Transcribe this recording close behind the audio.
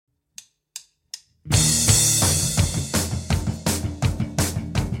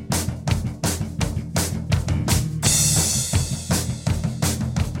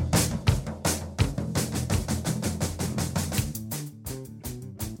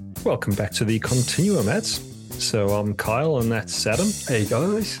Welcome back to the Continuum, Mads. So I'm Kyle and that's Adam. Hey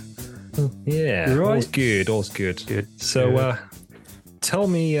guys. Yeah, You right? all's good, all's good. So tell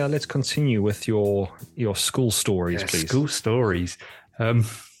me, let's continue with your school stories, please. School stories.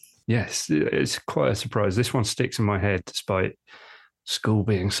 Yes, it's quite a surprise. This one sticks in my head despite school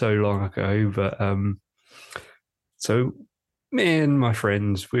being so long ago. But so me and my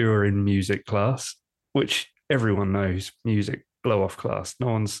friends, we were in music class, which everyone knows, music blow-off class. No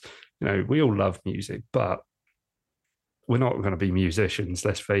one's, we all love music, but we're not going to be musicians,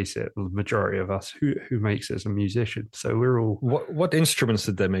 let's face it. The majority of us, who makes us a musician? So we're all... What instruments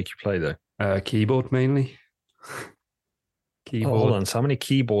did they make you play, though? Keyboard, mainly. Keyboard. Oh, hold on, so how many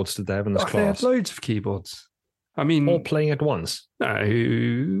keyboards did they have in this They class? had loads of keyboards. I mean... All playing at once? No.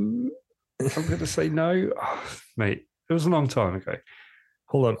 I'm going to say no. Oh, mate, it was a long time ago.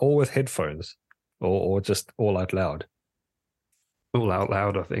 Hold on, all with headphones? Or just all out loud? All out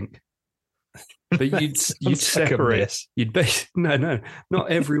loud, I think. But you'd separate. Like no,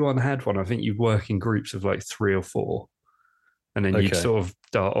 not everyone had one. I think you'd work in groups of like 3 or 4, and then you'd sort of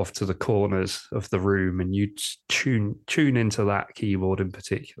dart off to the corners of the room, and you'd tune into that keyboard in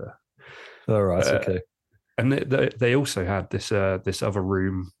particular. All right, okay. And they also had this other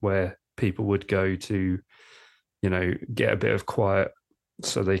room where people would go to, get a bit of quiet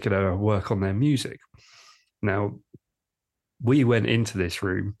so they could work on their music. Now, we went into this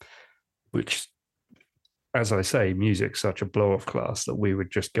room, which, as I say, music's such a blow-off class that we would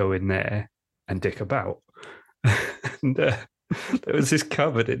just go in there and dick about. And there was this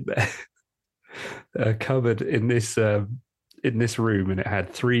cupboard in there, a cupboard in this room, and it had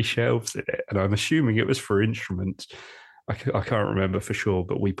 3 shelves in it. And I'm assuming it was for instruments. I can't remember for sure,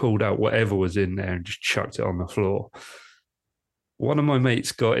 but we pulled out whatever was in there and just chucked it on the floor. One of my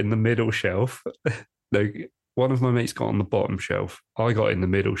mates got in the middle shelf. One of my mates got on the bottom shelf. I got in the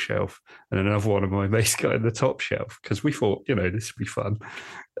middle shelf, and another one of my mates got in the top shelf because we thought, this would be fun.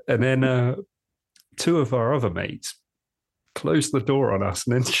 And then 2 of our other mates closed the door on us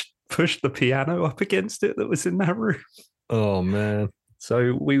and then pushed the piano up against it that was in that room. Oh, man.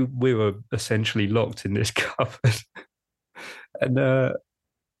 So we were essentially locked in this cupboard. And the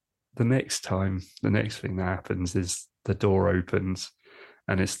next thing that happens is the door opens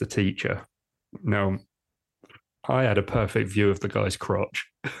and it's the teacher. Now, I had a perfect view of the guy's crotch.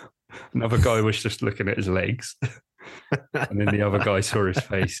 Another guy was just looking at his legs. And then the other guy saw his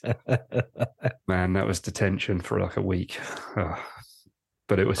face. Man, that was detention for like a week.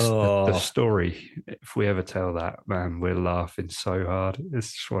 But it was the story. If we ever tell that, man, we're laughing so hard.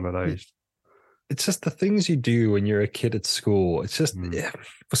 It's just one of those. It's just the things you do when you're a kid at school. It's just,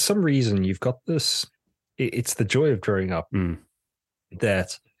 for some reason, you've got this, it's the joy of growing up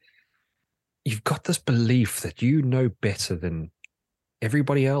that you've got this belief that you know better than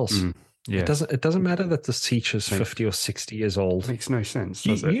everybody else. Yeah. It doesn't matter that this teacher's 50 or 60 years old. Makes no sense,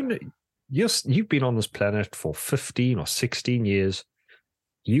 does it? You've been on this planet for 15 or 16 years.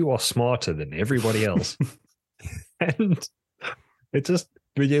 You are smarter than everybody else. And it just,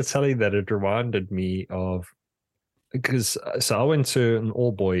 when you're telling that, it reminded me of, because so I went to an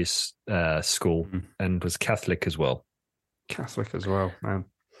all-boys school and was Catholic as well. Catholic as well, man.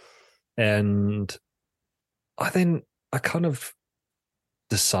 And I kind of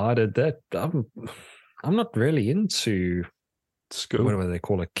decided that I'm not really into school. What do they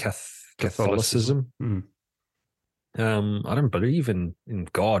call it? Catholicism. I don't believe in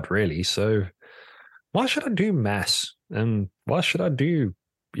God really. So why should I do mass? And why should I do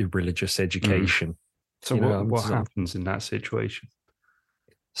religious education? So what happens in that situation?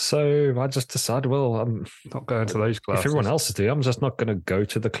 So I just decided, well, I'm not going to those classes. If everyone else is doing, I'm just not going to go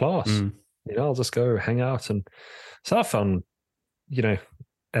to the class. I'll just go hang out. And so I found,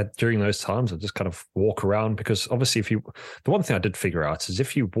 during those times, I just kind of walk around, because obviously the one thing I did figure out is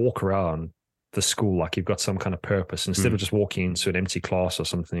if you walk around the school like you've got some kind of purpose, instead of just walking into an empty class or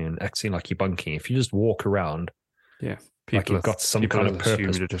something and acting like you're bunking, if you just walk around, like you've got some kind of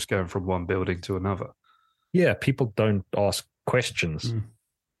purpose. You're just going from one building to another. Yeah, people don't ask questions.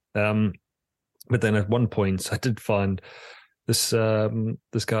 But then at one point I did find this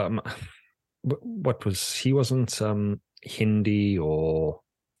guy. What was he? Wasn't Hindi, or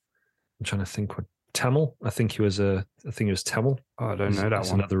I'm trying to think what Tamil. I think he was Tamil. Oh, I don't know that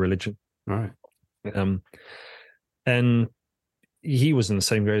one. Another religion, right? And he was in the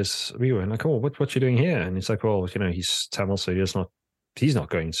same grade as we were. And like, oh, what you doing here? And he's like, well, he's Tamil, so he's not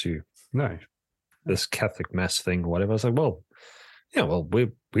going to this Catholic mass thing or whatever. I was like, well, yeah, well,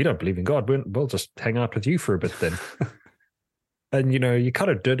 we don't believe in God. We'll just hang out with you for a bit then. And you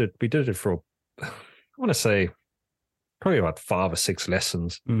kind of did it. We did it for, I want to say, probably about 5 or 6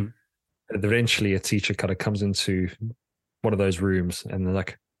 lessons. Mm. And eventually a teacher kind of comes into one of those rooms and they're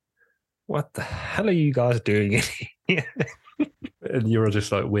like, what the hell are you guys doing in here? And you're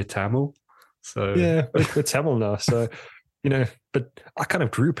just like, we're Tamil. So yeah, we're Tamil now. So, but I kind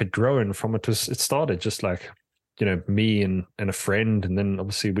of grew up growing from it. It started just like, me and a friend. And then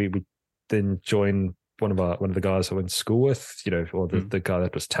obviously we then joined one of the guys I went to school with, or the guy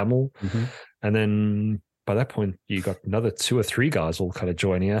that was Tamil. Mm-hmm. And then by that point, you got another 2 or 3 guys all kind of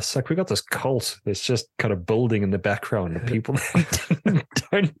joining us. Like we got this cult that's just kind of building in the background of people that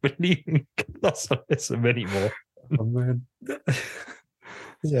don't believe in Catholicism anymore. Oh, man.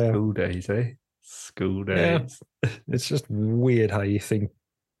 Yeah. School days, eh? School days. Yeah. It's just weird how you think,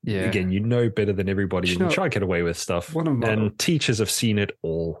 again, better than everybody and you try to get away with stuff. And teachers have seen it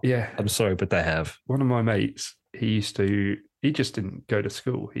all. Yeah. I'm sorry, but they have. One of my mates, he just didn't go to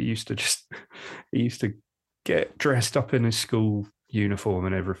school. He used to get dressed up in his school uniform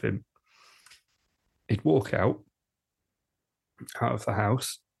and everything. He'd walk out of the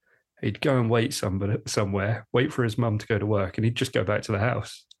house. He'd go and wait somewhere, wait for his mum to go to work, and he'd just go back to the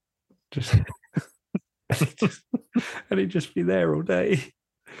house. And he'd just be there all day.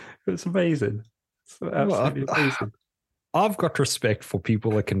 It's amazing. It's absolutely amazing. I've got respect for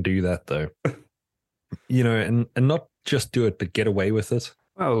people that can do that, though. And not just do it, but get away with it.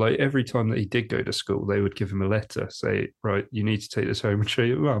 Well, like every time that he did go to school, they would give him a letter, say, right, you need to take this home and show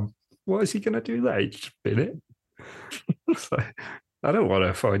your mum. Why is he going to do that? He just bin it. So, I don't want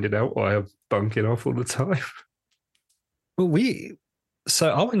to find it out why I'm bunking off all the time. Well,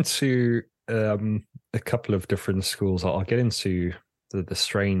 I went to a couple of different schools. I'll get into the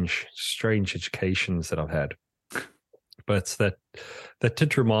strange educations that I've had. But that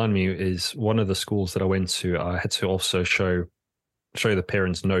did remind me is one of the schools that I went to, I had to also show the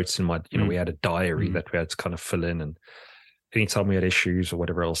parents notes in my, we had a diary that we had to kind of fill in, and anytime we had issues or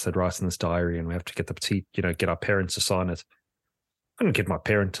whatever else, they'd write in this diary and we have to get our parents to sign it. I didn't get my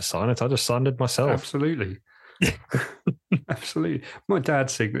parent to sign it. I just signed it myself. Absolutely. Absolutely. My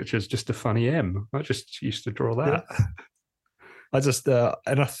dad's signature is just a funny M. I just used to draw that. Yeah. I just,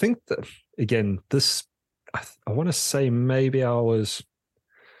 and I think that, again, this, I want to say maybe I was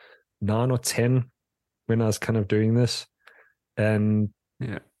 9 or 10 when I was kind of doing this. And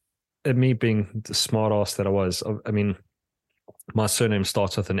me being the smart ass that I was, I mean, my surname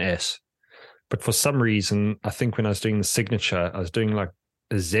starts with an S. But for some reason, I think when I was doing the signature, I was doing like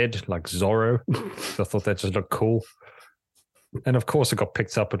a Z, like Zorro. So I thought that just looked cool. And of course, it got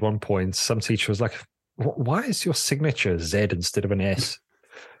picked up at one point. Some teacher was like, why is your signature Z instead of an S?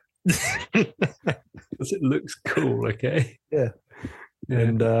 Because it looks cool, okay? Yeah.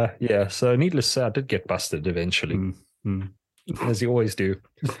 And so needless to say, I did get busted eventually, as you always do.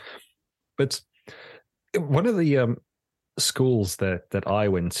 But one of the schools that I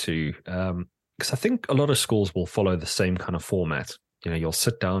went to, because I think a lot of schools will follow the same kind of format. You'll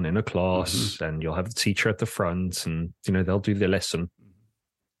sit down in a class and you'll have the teacher at the front and, they'll do their lesson.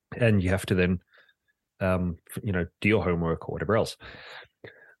 And you have to then, do your homework or whatever else.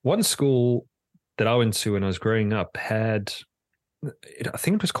 One school that I went to when I was growing up had, I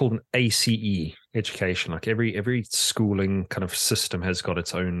think it was called an ACE education. Like every schooling kind of system has got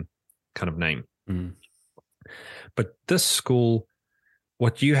its own kind of name. But this school,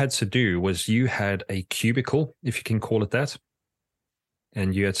 what you had to do was you had a cubicle, if you can call it that,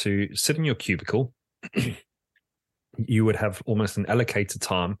 and you had to sit in your cubicle. You would have almost an allocated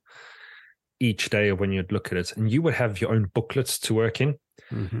time each day of when you'd look at it, and you would have your own booklets to work in.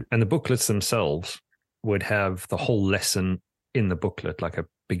 And the booklets themselves would have the whole lesson in the booklet, like a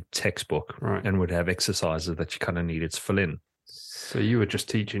big textbook, right, and would have exercises that you kind of needed to fill in. So you were just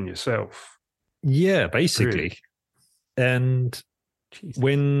teaching yourself. Yeah, basically. Really? And Jesus.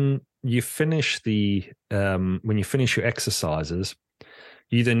 When you finish your exercises,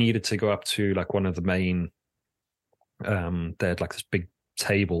 you either needed to go up to like one of the main, they had like this big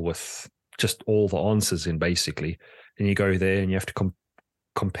table with just all the answers in basically. And you go there and you have to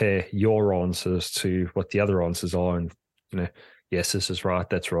compare your answers to what the other answers are. And, yes, this is right.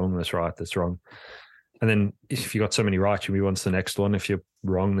 That's wrong. That's right. That's wrong. And then if you got so many right, you move on to the next one. If you're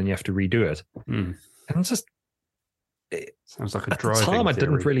wrong, then you have to redo it. And it's just, sounds like a driving at the time, I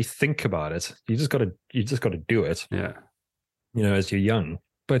didn't really think about it. You just got to do it. Yeah. As you're young.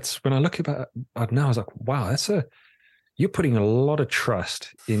 But when I look at it now, I was like, wow, you're putting a lot of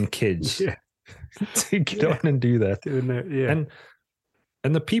trust in kids to get on and do that. Yeah.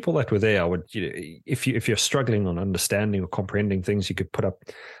 And the people that were there would, if you're struggling on understanding or comprehending things, you could put up.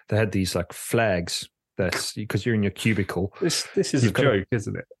 They had these like flags that's because you're in your cubicle. This is a joke,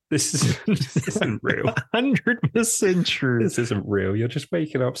 isn't it? This isn't real. 100% true. This isn't real. You're just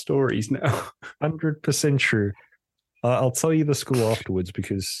making up stories now. 100% true. I'll tell you the school afterwards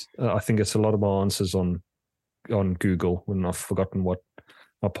because I think it's a lot of my answers on Google when I've forgotten what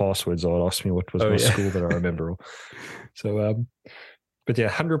my passwords are. It asked me what was my school that I remember. So, but yeah,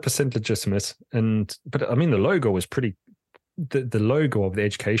 100% legitimate. But I mean, the logo was pretty. The logo of the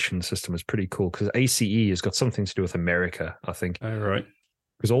education system is pretty cool because ACE has got something to do with America, I think. Oh, right.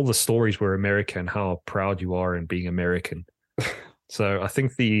 Because all the stories were American and how proud you are in being American. So I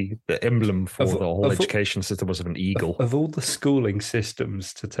think the emblem for the whole education system was an eagle. Of all the schooling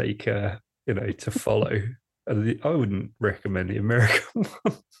systems to take, to follow, I wouldn't recommend the American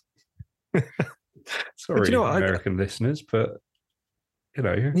one. Sorry, American listeners, but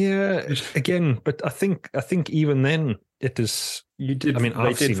yeah. Again, but I think even then it is. You did. I mean,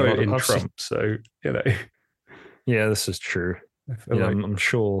 they did vote in Trump, so Yeah, this is true. Yeah, I'm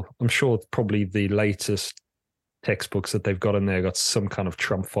sure. Probably the latest textbooks that they've got in there got some kind of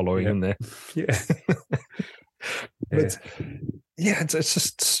Trump following in there. Yeah. But it's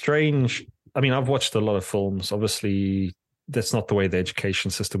just strange. I mean, I've watched a lot of films. Obviously, that's not the way the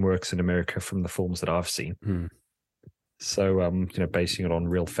education system works in America from the films that I've seen. So, basing it on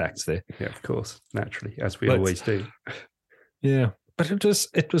real facts there. Yeah, of course, naturally, as we always do. Yeah, but it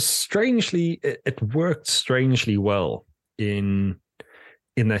was strangely, it worked strangely well in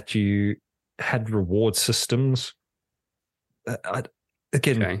that you had reward systems. I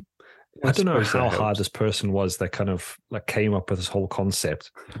don't know how hard this person was that kind of like came up with this whole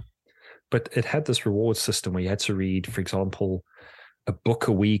concept, but it had this reward system where you had to read, for example, a book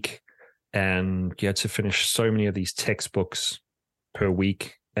a week, and you had to finish so many of these textbooks per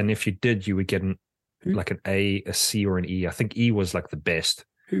week. And if you did, you would get like an A, a C, or an E. I think E was like the best.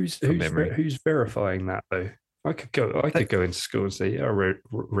 Who's verifying that though? I could go into school and say, I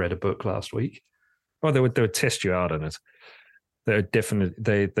read a book last week. Oh, they would test you out on it. They're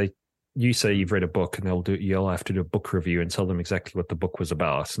definitely you say you've read a book, and you'll have to do a book review and tell them exactly what the book was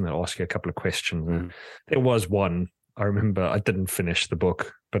about, and they'll ask you a couple of questions. And there was one I remember I didn't finish the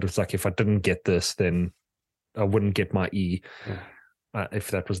book, but it's like if I didn't get this, then I wouldn't get my E,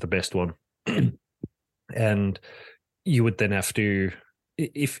 if that was the best one. And you would then have to,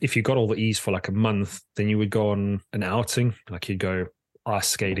 if you got all the E's for like a month, then you would go on an outing, like you'd go ice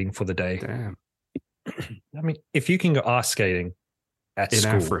skating for the day. Damn. I mean, if you can go ice skating in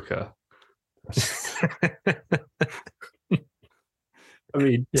school, Africa. I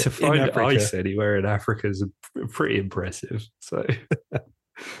mean, to find ice anywhere in Africa is pretty impressive. So,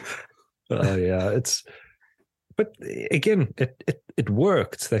 but again, it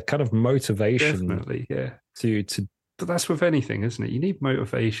worked. That kind of motivation, definitely, yeah. To but that's with anything, isn't it? You need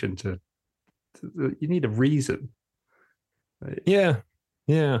motivation you need a reason. Yeah.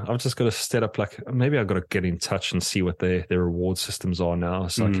 I've just got to set up. Like maybe I've got to get in touch and see what their reward systems are now,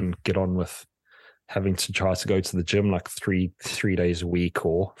 so I can get on with having to try to go to the gym like three days a week,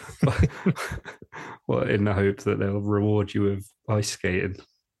 or well, in the hope that they'll reward you with ice skating.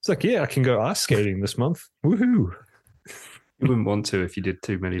 It's like, yeah, I can go ice skating this month. Woohoo! You wouldn't want to if you did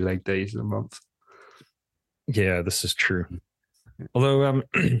too many leg days in a month. Yeah, this is true. Although,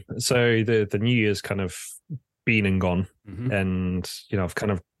 so the New Year's kind of been and gone, and I've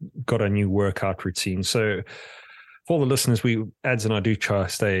kind of got a new workout routine. So for all the listeners, Ads and I do try to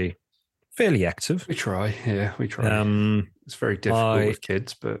stay fairly active. We try. It's very difficult with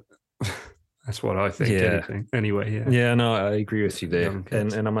kids, but that's what I think. Yeah. Anyway, yeah. No, I agree with you there,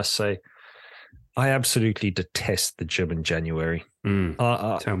 and I must say, I absolutely detest the gym in January. Tell me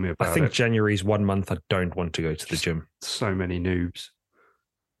about it. I think January is 1 month I don't want to go to the gym. So many noobs.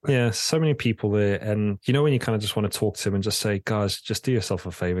 Yeah, so many people there, and when you kind of just want to talk to them and just say, guys, just do yourself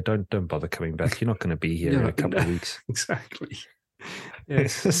a favor. Don't bother coming back. You're not going to be here in a couple of weeks. Exactly.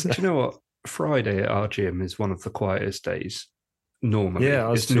 Yes. Do you know what? Friday at our gym is one of the quietest days. Normally,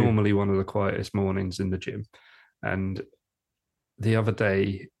 it's normally one of the quietest mornings in the gym. And the other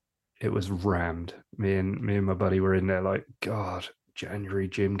day, it was rammed. Me and my buddy were in there like, God, January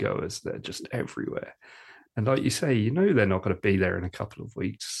gym goers, they're just everywhere. And like you say, they're not going to be there in a couple of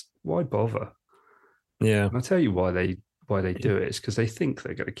weeks. Why bother? Yeah. And I'll tell you why they do it. It's because they think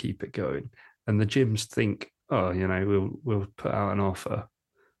they're going to keep it going. And the gyms think, we'll put out an offer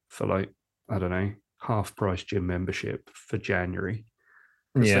for like, I don't know, half price gym membership for January.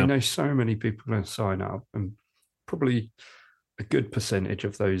 Because they know so many people are going to sign up, and probably a good percentage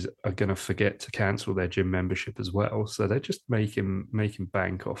of those are going to forget to cancel their gym membership as well. So they're just making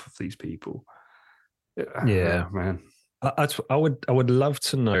bank off of these people. Yeah, man. I would love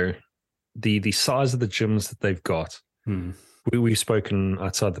to know the size of the gyms that they've got. We've spoken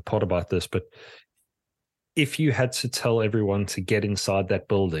outside the pod about this, but if you had to tell everyone to get inside that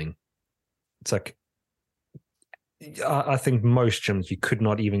building, it's like, I think most gyms, you could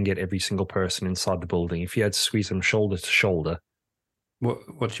not even get every single person inside the building. If you had to squeeze them shoulder to shoulder.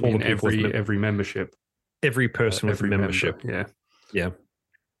 What do you mean, every membership? Every person with a membership. Yeah.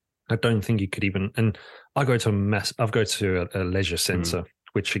 I don't think you could even, and I go to a leisure center,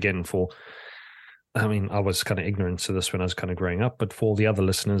 which again I was kind of ignorant to this when I was kind of growing up, but for the other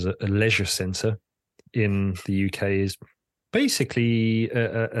listeners, a leisure center in the UK is basically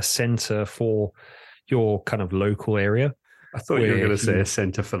a center for your kind of local area. I thought you were going to say a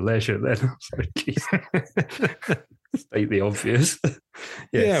center for leisure then. I was like, geez. State the obvious.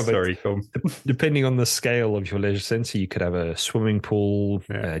 Yeah, sorry, Tom. Depending on the scale of your leisure center, you could have a swimming pool,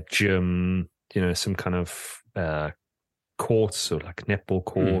 a gym, some kind of courts or like netball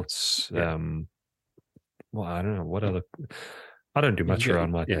courts. Well, I don't know what other. I don't do much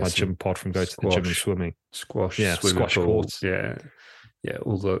around my gym apart from go to the gym and swimming. Squash, squash courts. Yeah,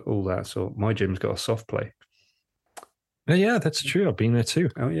 all that sort. My gym's got a soft play. Oh, yeah, that's true. I've been there too.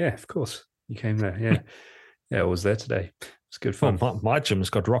 Oh yeah, of course. You came there. Yeah, yeah. I was there today. It's good fun. My gym's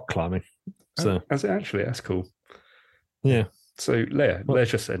got rock climbing. So has it actually? That's cool. Yeah. So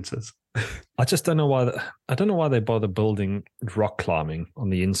leisure centres. I just don't know why. I don't know why they bother building rock climbing on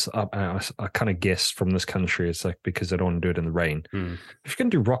the inside. I kind of guess from this country, it's like because they don't want to do it in the rain. If you can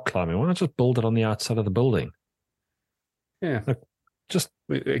do rock climbing, why not just build it on the outside of the building? Yeah, just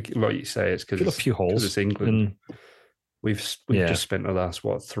like you say, it's because a few holes. It's England. We've just spent the last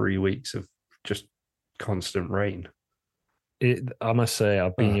 3 weeks of just constant rain. I must say,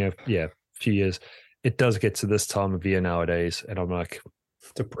 I've been here, a few years. It does get to this time of year nowadays, and I'm like,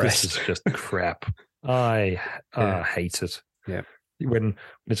 depressed. This is just crap. I hate it. Yeah, when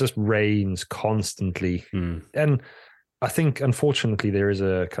it just rains constantly, and I think unfortunately there is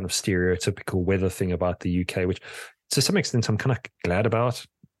a kind of stereotypical weather thing about the UK, which to some extent I'm kind of glad about.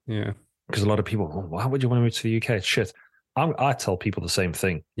 Yeah, because a lot of people, why would you want to move to the UK? It's shit. I tell people the same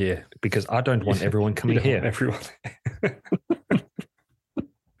thing. Yeah, because I don't want everyone coming here. Everyone.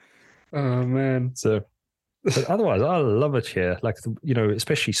 Oh man. So, but otherwise, I love it here. Like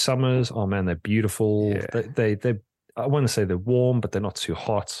especially summers. Oh man, they're beautiful. Yeah. They I want to say they're warm, but they're not too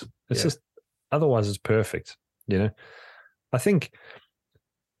hot. It's just otherwise it's perfect. I think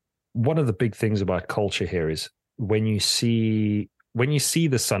one of the big things about culture here is when you see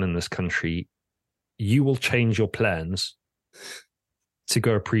the sun in this country, you will change your plans to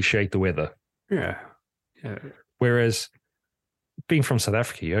go appreciate the weather. Yeah. Yeah. Whereas being from South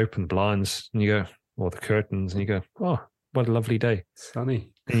Africa, you open the blinds and you go, or the curtains, and you go, oh, what a lovely day.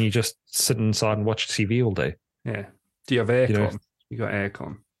 Sunny. And you just sit inside and watch TV all day. Yeah. Do you have aircon? You got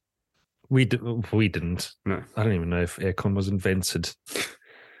aircon? We didn't. No. I don't even know if aircon was invented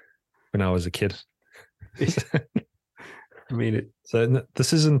when I was a kid. I mean, so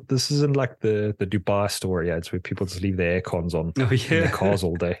this isn't like the Dubai story ads where people just leave their aircons on in their cars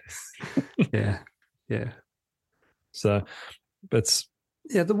all day. Yeah. So, but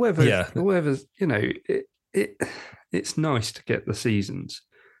the weather. Yeah, the weather's. It's nice to get the seasons.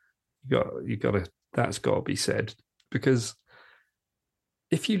 You got to. That's got to be said, because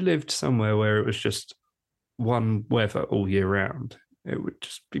if you lived somewhere where it was just one weather all year round, it would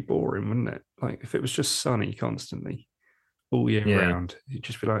just be boring, wouldn't it? Like if it was just sunny constantly all year round, you'd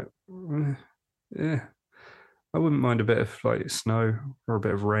just be like, yeah, I wouldn't mind a bit of like snow or a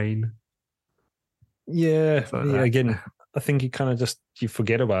bit of rain. Yeah, again, I think you kind of you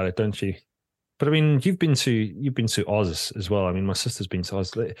forget about it, don't you? But I mean, you've been to Oz as well. I mean, my sister's been to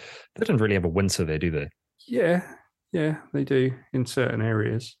Oz. They don't really have a winter there, do they? Yeah, they do in certain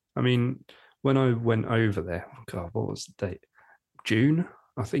areas. I mean, when I went over there, God, what was the date? June,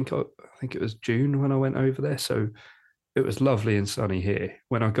 I think it was June when I went over there. So it was lovely and sunny here.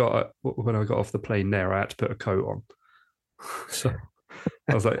 When I got off the plane there, I had to put a coat on. So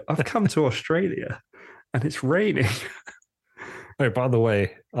I was like, I've come to Australia and it's raining. Oh, by the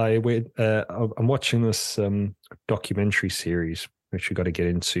way, I'm watching this documentary series, which we got to get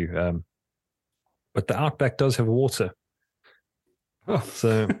into. But the Outback does have water. Oh,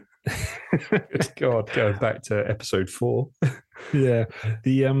 so good God, going back to episode 4. Yeah,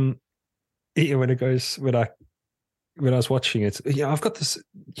 when I was watching it, I've got this.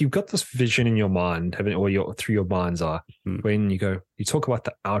 You've got this vision in your mind, haven't, or through your mind's eye, when you talk about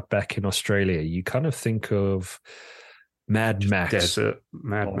the Outback in Australia. You kind of think of Mad Max, desert,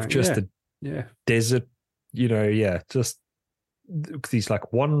 desert. Just these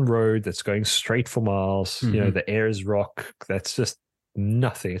like one road that's going straight for miles. The air is rock. That's just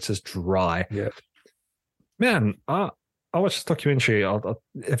nothing. It's just dry. Yeah. Man, I watched this documentary.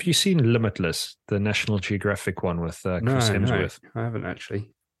 Have you seen Limitless, the National Geographic one with Chris Hemsworth? No, I haven't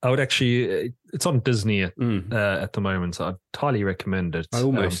actually. I would actually. It's on Disney at the moment, so I'd highly recommend it. I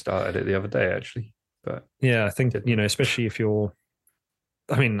almost started it the other day, actually, but yeah, I think especially if you're.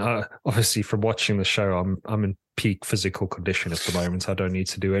 I mean, obviously, from watching the show, I'm in peak physical condition at the moment. So I don't need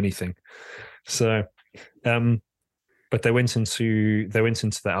to do anything. So, but they went into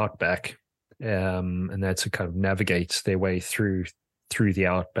the outback, and they had to kind of navigate their way through the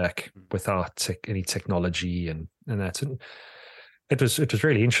outback without any technology and that. And it was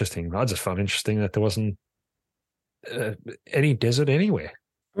really interesting. I just found interesting that there wasn't any desert anywhere.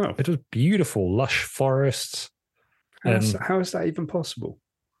 Oh. It was beautiful, lush forests. How is that even possible?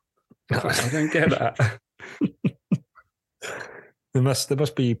 I don't get that. They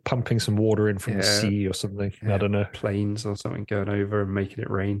must be pumping some water in from the sea or something. I don't know. Planes or something going over and making it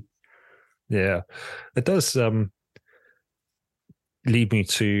rain. Yeah. It does lead me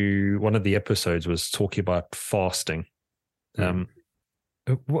to one of the episodes was talking about fasting.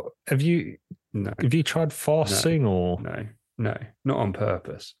 What have you tried fasting or no, not on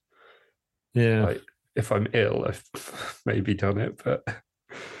purpose. Yeah. Like if I'm ill, I've maybe done it, but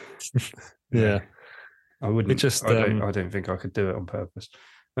yeah. I wouldn't. It just I don't think I could do it on purpose.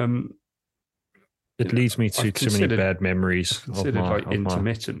 It leads me to too many bad memories. Considered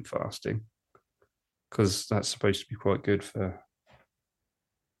intermittent fasting, because that's supposed to be quite good for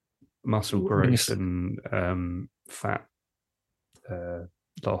muscle growth and fat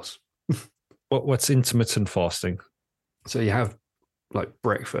loss. What's intermittent fasting? So you have like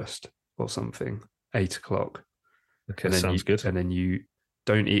breakfast or something, 8 o'clock. Okay, sounds good. And then you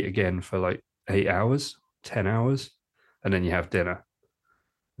don't eat again for like 8 hours, 10 hours, and then you have dinner.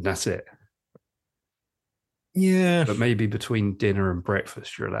 And that's it. Yeah. But maybe between dinner and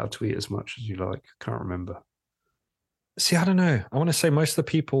breakfast, you're allowed to eat as much as you like. Can't remember. See, I don't know. I want to say most of the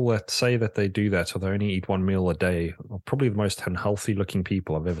people that say that they do that or they only eat one meal a day are probably the most unhealthy looking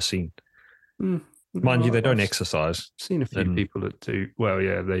people I've ever seen. Mind you, they don't exercise. I've seen a few people that do. Well,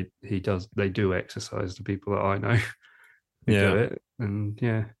 yeah, they do exercise, the people that I know who do it. And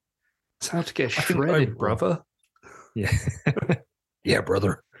yeah, it's how to get shredded, brother. Yeah. Yeah,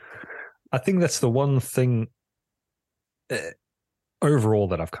 brother. I think that's the one thing overall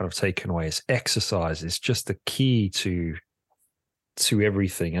that I've kind of taken away is exercise is just the key to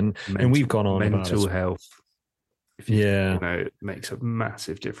everything. And we've gone on mental about health. It makes a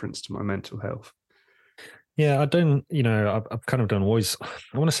massive difference to my mental health. Yeah, I don't, I've kind of done always,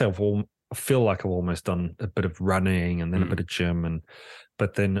 I want to say I feel like I've almost done a bit of running and then a bit of gym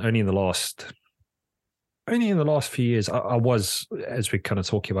but then only in the last few years, I was, as we kind of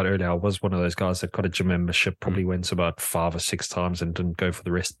talking about earlier, I was one of those guys that got a gym membership, probably went about 5 or 6 times and didn't go for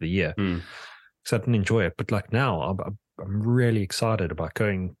the rest of the year because I didn't enjoy it. But like now, I'm really excited about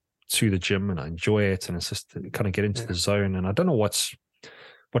going to the gym and I enjoy it, and it's just kind of get into the zone. And I don't know what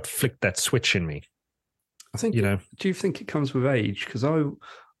flicked that switch in me. I think, do you think it comes with age? Because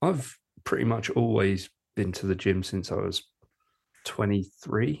I've pretty much always been to the gym since I was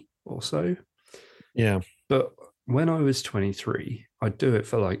 23 or so. Yeah. But when I was 23, I'd do it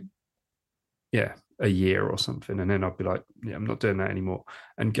for a year or something. And then I'd be like, I'm not doing that anymore.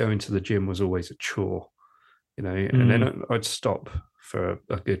 And going to the gym was always a chore, and then I'd stop for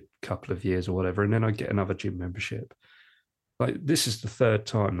a good couple of years or whatever. And then I'd get another gym membership. Like this is the 3rd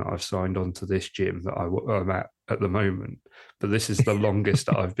time that I've signed on to this gym that I'm at the moment. But this is the longest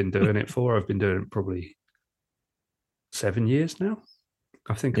that I've been doing it for. I've been doing it probably 7 years now.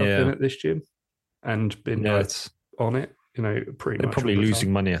 I think I've been at this gym. And been on it, pretty much. They're probably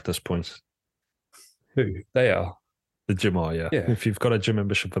losing money at this point. Who? They are. The gym are, yeah. If you've got a gym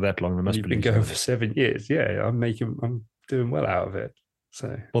membership for that long, they must be been going for 7 years. Yeah, I'm doing well out of it.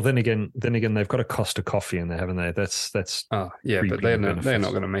 So well, then again, they've got a Costa coffee in there, haven't they? That's but they're not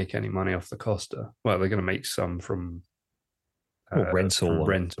going to make any money off the Costa. Well, they're going to make some from rental,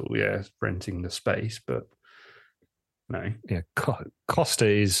 renting the space, but no, yeah, Costa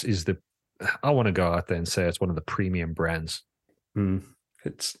is the. I want to go out there and say it's one of the premium brands.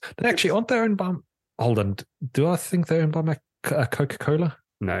 It's actually aren't they owned by? Hold on, do I think they're owned by Coca-Cola?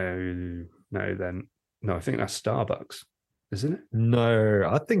 No. I think that's Starbucks, isn't it? No,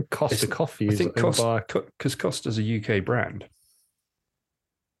 I think Costa Coffee is owned by because Costa's a UK brand.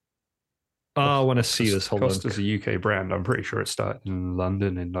 I want to see this. Hold on, Costa's a UK brand. I'm pretty sure it started in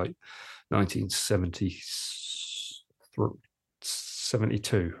London in like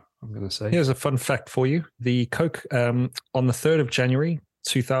 1972. I'm going to say. Here's a fun fact for you. The Coke, on the 3rd of January,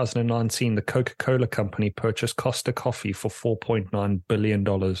 2019, the Coca-Cola company purchased Costa Coffee for $4.9 billion.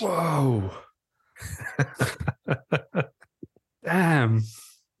 Whoa. Damn.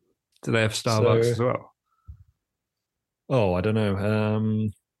 Do they have Starbucks as well? Oh, I don't know.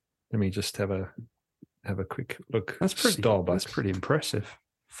 Let me just have a quick look. That's pretty impressive.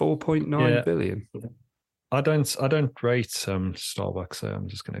 4.9 billion. I don't rate Starbucks, so I'm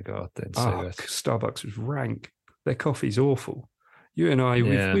just going to go out there and say that Starbucks is rank. Their coffee's awful. You and I,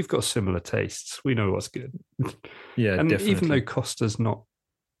 we've got similar tastes. We know what's good. Yeah, and definitely. even though Costa's not,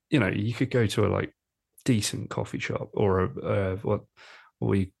 you could go to a like decent coffee shop or a what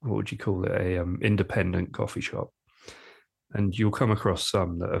would you call it? A independent coffee shop, and you'll come across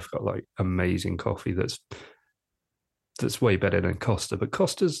some that have got like amazing coffee that's way better than Costa. But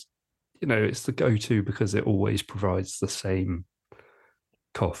Costa's, it's the go-to because it always provides the same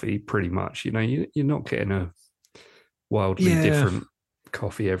coffee pretty much. You're not getting a wildly different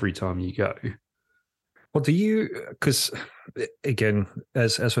coffee every time you go. Well, because again,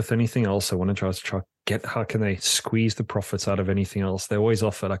 as with anything else, I want to try get how can they squeeze the profits out of anything else. They always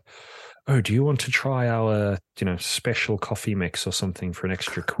offer like, oh, do you want to try our special coffee mix or something for an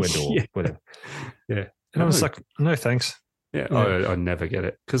extra quid or whatever? Yeah. And I was like, no, thanks. Yeah, I never get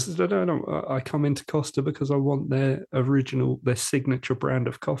it because I come into Costa because I want their signature brand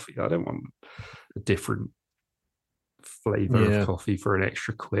of coffee. I don't want a different flavor of coffee for an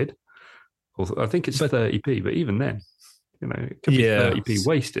extra quid. I think it's 30p, but even then, it could be 30p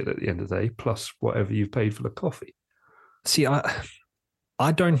wasted at the end of the day, plus whatever you've paid for the coffee. See,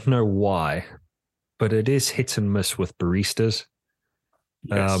 I don't know why, but it is hit and miss with baristas.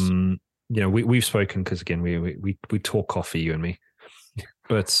 Yes. We've spoken because again we talk coffee, you and me,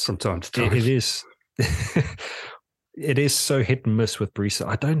 but from time to time it is it is so hit and miss with barista.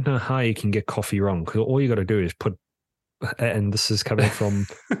 I don't know how you can get coffee wrong because all you got to do is put. And this is coming from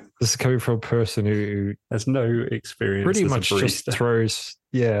a person who has no experience. Pretty much just throws.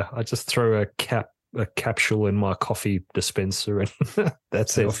 Yeah, I just throw a capsule in my coffee dispenser, and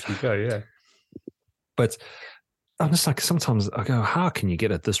that's it. Off you go. Yeah, but I'm just like sometimes I go, how can you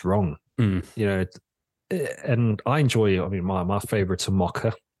get it this wrong? And I enjoy. I mean, my favorite's a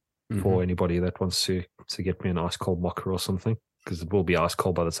mocha. For anybody that wants to get me an ice cold mocha or something, because it will be ice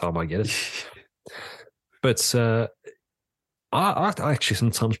cold by the time I get it. But I actually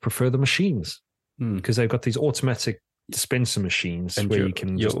sometimes prefer the machines because they've got these automatic dispenser machines and where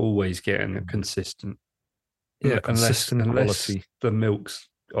you're always getting a consistent, consistent quality. The milk's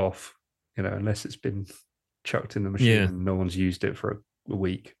off, unless it's been chucked in the machine and no one's used it for a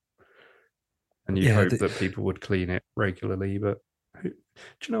week, and you hope that people would clean it regularly. But do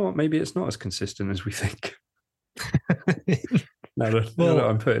you know what? Maybe it's not as consistent as we think. Now that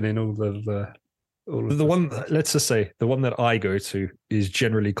I'm putting in all of the one, let's just say the one that I go to is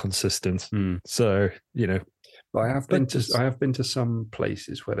generally consistent. So, I have been to some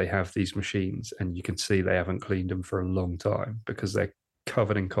places where they have these machines and you can see they haven't cleaned them for a long time because they're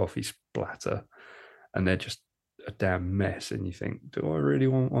covered in coffee splatter and they're just a damn mess. And you think, do I really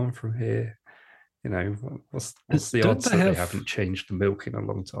want one from here? What's the odds that they haven't changed the milk in a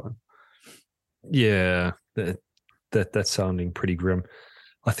long time? Yeah, that's sounding pretty grim.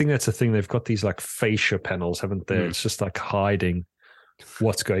 I think that's the thing. They've got these like fascia panels, haven't they? It's just like hiding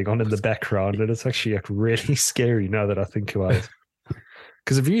what's going on in the background. And it's actually like really scary now that I think about it.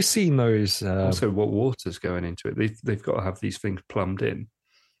 Because have you seen those? Also, what water's going into it? They've got to have these things plumbed in.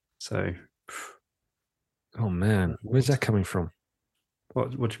 So. Oh, man. Where's that coming from?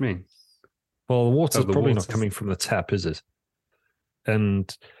 What do you mean? Well, the water's probably not coming from the tap, is it?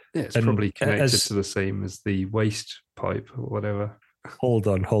 And it's probably connected to the same as the waste pipe or whatever. Hold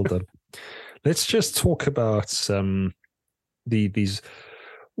on. Let's just talk about these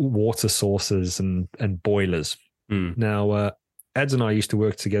water sources and boilers. Now, Ads and I used to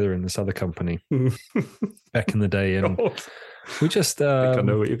work together in this other company back in the day, and we just I think I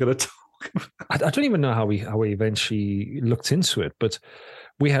know what you're going to talk about. I don't even know how we eventually looked into it, but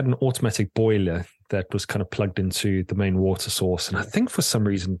we had an automatic boiler that was kind of plugged into the main water source, and I think for some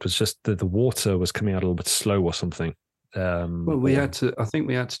reason it was just that the water was coming out a little bit slow or something. I think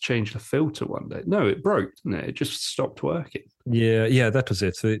we had to change the filter one day. No, it broke, didn't it? It just stopped working. Yeah, that was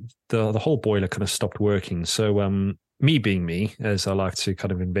it. The whole boiler kind of stopped working. So me being me, as I like to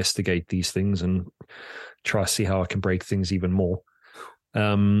kind of investigate these things and try to see how I can break things even more,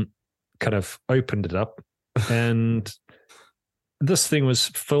 kind of opened it up, and this thing was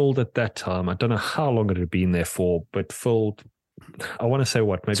filled at that time. I don't know how long it had been there for, but filled, I want to say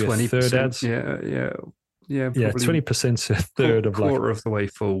maybe 20%, a third, Ads? Yeah, 20%, a third of quarter of the way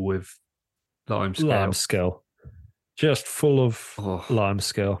full with lime scale. just full of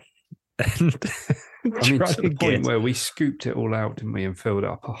limescale. And I mean, to the point where we scooped it all out, didn't we, and filled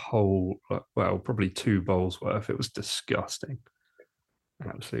up a whole, well, probably 2 bowls worth. It was disgusting.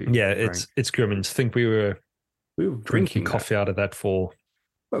 Absolutely. Yeah, it's grim. And to think we were drinking coffee out of that for.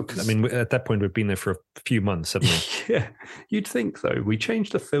 Well, I mean, at that point we've been there for a few months, haven't we? Yeah, you'd think though. We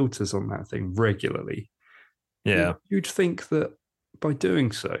changed the filters on that thing regularly. Yeah, you'd think that by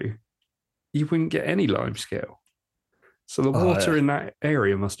doing so, you wouldn't get any limescale. So the water in that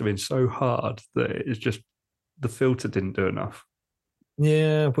area must have been so hard that it's just the filter didn't do enough.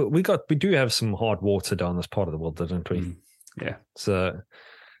 Yeah, but we do have some hard water down this part of the world, don't we? Yeah. So,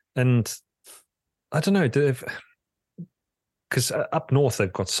 and I don't know, because up north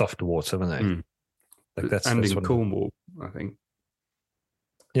they've got softer water, haven't they? Like and in Cornwall, I think.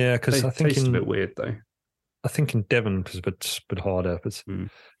 Yeah, because I think it's a bit weird though. I think in Devon it's a bit harder, but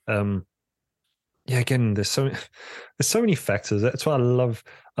yeah, again, there's so many factors. That's why I love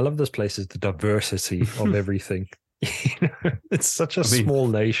those places, the diversity of everything. It's such a small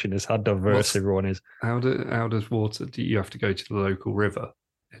nation. Is how diverse everyone is. How does water? Do you have to go to the local river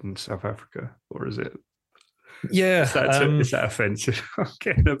in South Africa, or is it? Yeah, is that offensive? I'm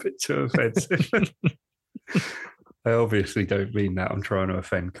getting a bit too offensive. I obviously don't mean that. I'm trying to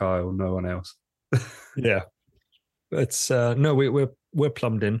offend Kyle, no one else. Yeah, it's no, we're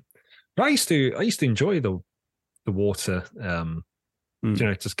plumbed in. But I used to enjoy the water.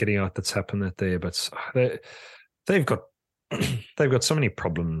 Just getting out the tap and that there. But they've got so many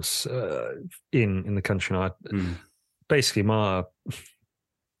problems in the country now. Basically, one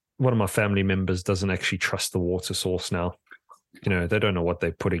of my family members doesn't actually trust the water source now. They don't know what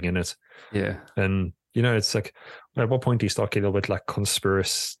they're putting in it. Yeah. And, it's like, at what point do you start getting a little bit like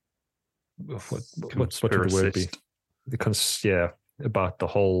conspiracy? What would the word be? About the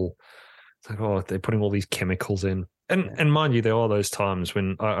whole, it's like, they're putting all these chemicals in. And mind you, there are those times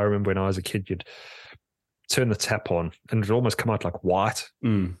when I remember when I was a kid, you'd turn the tap on and it'd almost come out like white.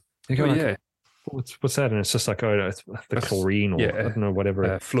 You go, yeah. What's that? And it's just like, it's the chlorine or I don't know, whatever.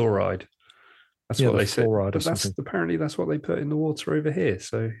 Fluoride. That's what they say. But apparently that's what they put in the water over here.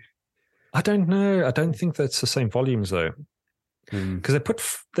 So I don't know. I don't think that's the same volumes though, because they put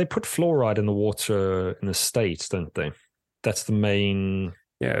fluoride in the water in the States, don't they? That's the main.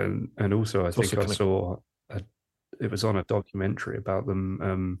 Yeah, and also I think I saw it was on a documentary about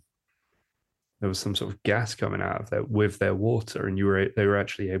them. There was some sort of gas coming out of there with their water, and they were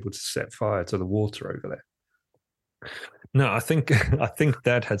actually able to set fire to the water over there. No, I think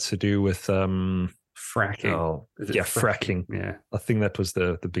that had to do with fracking. Oh, yeah, fracking. Yeah, I think that was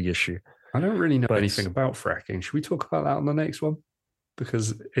the big issue. I don't really know anything about fracking. Should we talk about that on the next one?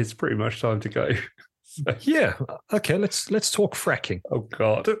 Because it's pretty much time to go. So. Yeah. Okay. Let's talk fracking. Oh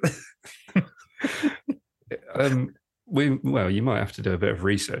God. You might have to do a bit of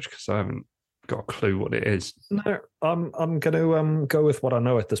research because I haven't got a clue what it is. No, I'm going to go with what I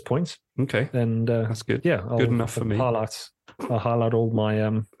know at this point. Okay, and that's good. Yeah, good enough for me. I'll highlight all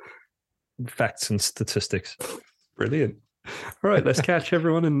my facts and statistics. Brilliant. All right, let's catch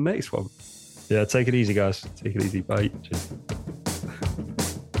everyone in the next one. Yeah, take it easy, guys. Take it easy. Bye. Cheers.